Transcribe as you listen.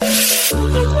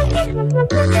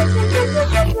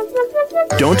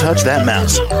Don't touch that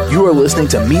mouse. You are listening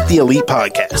to Meet the Elite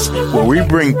Podcast, where we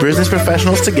bring business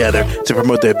professionals together to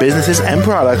promote their businesses and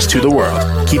products to the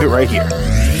world. Keep it right here.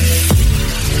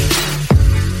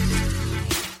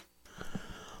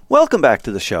 Welcome back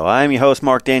to the show. I'm your host,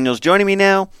 Mark Daniels. Joining me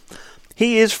now,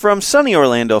 he is from sunny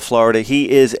Orlando, Florida. He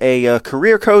is a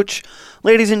career coach.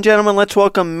 Ladies and gentlemen, let's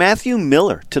welcome Matthew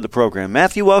Miller to the program.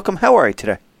 Matthew, welcome. How are you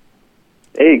today?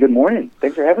 Hey, good morning.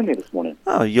 Thanks for having me this morning.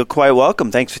 Oh, you're quite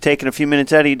welcome. Thanks for taking a few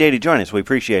minutes out of your day to join us. We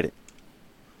appreciate it.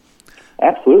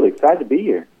 Absolutely. Excited to be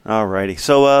here. All righty.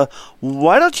 So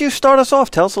why don't you start us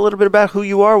off? Tell us a little bit about who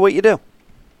you are, what you do.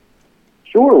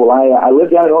 Sure. Well, I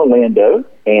live down in Orlando,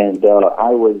 and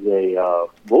I was a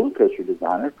roller coaster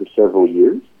designer for several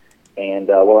years. And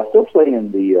I still play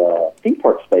in the theme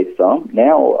park space some.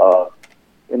 Now,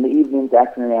 in the evenings,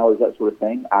 afternoon hours, that sort of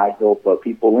thing, I help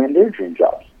people land their dream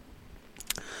jobs.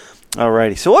 All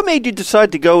righty. So what made you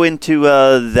decide to go into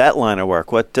that line of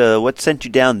work? What sent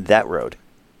you down that road?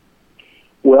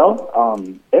 Well,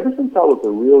 ever since I was a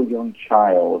real young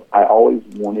child, I always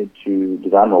wanted to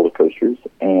design roller coasters,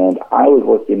 and I was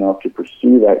lucky enough to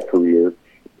pursue that career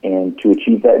and to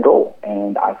achieve that goal.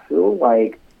 And I feel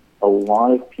like a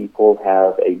lot of people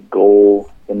have a goal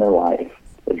in their life,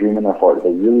 a dream in their heart that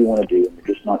they really want to do, and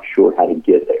they're just not sure how to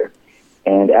get there.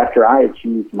 And after I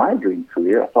achieved my dream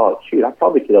career, I thought, shoot, I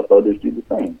probably could help others do the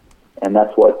same. And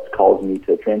that's what caused me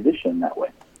to transition that way.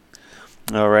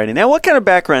 All righty. Now, what kind of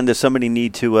background does somebody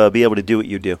need to be able to do what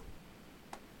you do?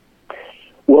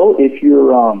 Well, if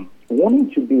you're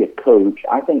wanting to be a coach,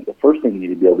 I think the first thing you need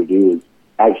to be able to do is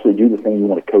actually do the thing you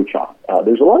want to coach on.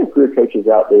 There's a lot of career coaches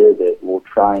out there that will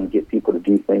try and get people to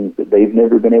do things that they've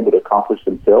never been able to accomplish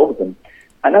themselves. And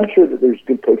I'm sure that there's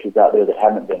good coaches out there that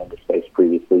haven't been in the space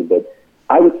previously. But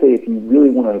I would say if you really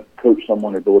want to coach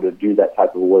someone or be able to do that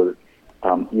type of work,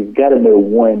 you've got to know,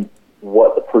 one,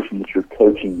 what the person that you're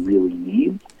coaching really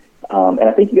needs. And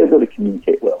I think you got to be able to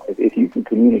communicate well. If you can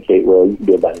communicate well, you can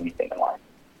do about anything in life.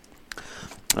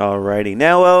 All righty.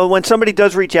 Now, when somebody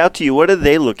does reach out to you, what are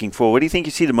they looking for? What do you think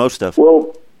you see the most of?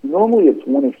 Well, normally it's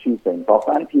one of two things. I'll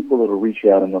find people that will reach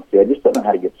out and they'll say, I just don't know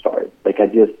how to get started. Like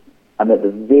I'm at the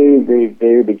very, very,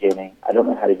 very beginning. I don't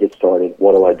know how to get started.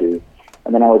 What do I do?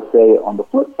 And then I would say on the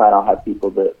flip side, I'll have people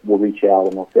that will reach out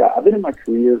and they'll say, I've been in my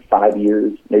career 5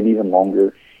 years, maybe even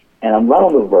longer, and I'm right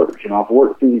on the verge. I've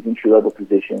worked through these entry-level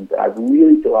positions, and I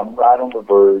really feel I'm right on the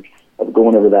verge of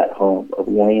going over that hump, of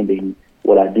landing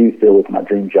what I do feel is my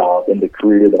dream job and the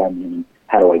career that I'm in.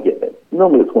 How do I get there?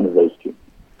 Normally it's one of those two.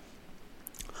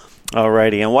 All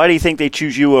righty. And why do you think they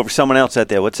choose you over someone else out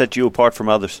there? What sets you apart from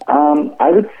others? I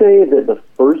would say that the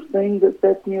first thing that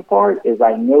sets me apart is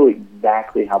I know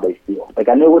exactly how they feel. Like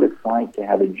I know what it's like to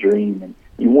have a dream, and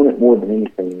you want it more than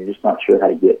anything, and you're just not sure how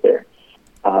to get there.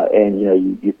 And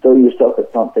you throw yourself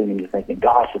at something, and you're thinking,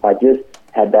 gosh, if I just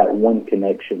had that one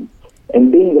connection.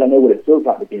 And being that I know what it feels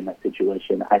like to be in that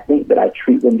situation, I think that I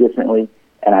treat them differently,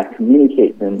 and I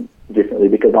communicate them differently,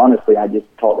 because honestly, I just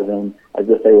talk to them as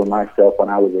if they were myself when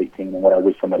I was 18 and what I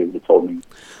wish somebody would have told me.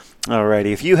 All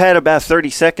righty. If you had about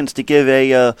 30 seconds to give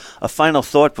a final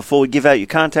thought before we give out your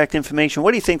contact information,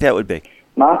 what do you think that would be?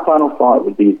 My final thought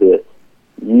would be this.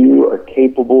 You are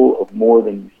capable of more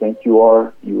than you think you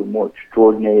are. You are more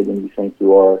extraordinary than you think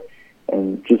you are.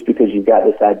 And just because you've got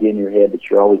this idea in your head that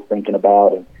you're always thinking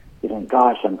about and you're saying,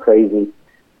 gosh, I'm crazy,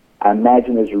 I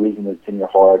imagine there's a reason that it's in your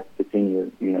heart. It's in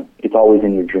your, it's always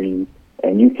in your dreams,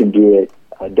 and you can do it.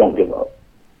 Don't give up.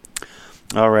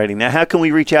 All righty. Now, how can we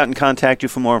reach out and contact you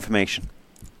for more information?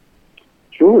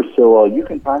 Sure. So you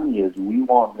can find me as We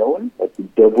Want Miller. That's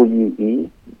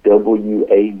WEWA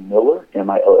Miller,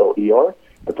 MILLER,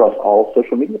 across all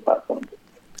social media platforms.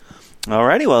 All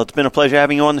righty. Well, it's been a pleasure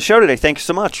having you on the show today. Thank you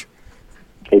so much.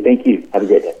 Okay, thank you. Have a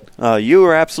great day. You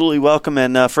are absolutely welcome.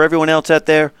 And for everyone else out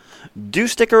there, do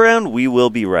stick around. We will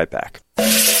be right back.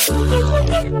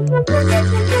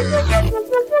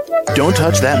 Don't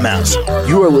touch that mouse.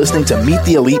 You are listening to Meet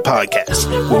the Elite Podcast,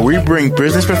 where we bring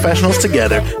business professionals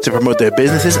together to promote their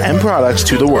businesses and products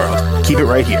to the world. Keep it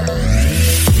right here.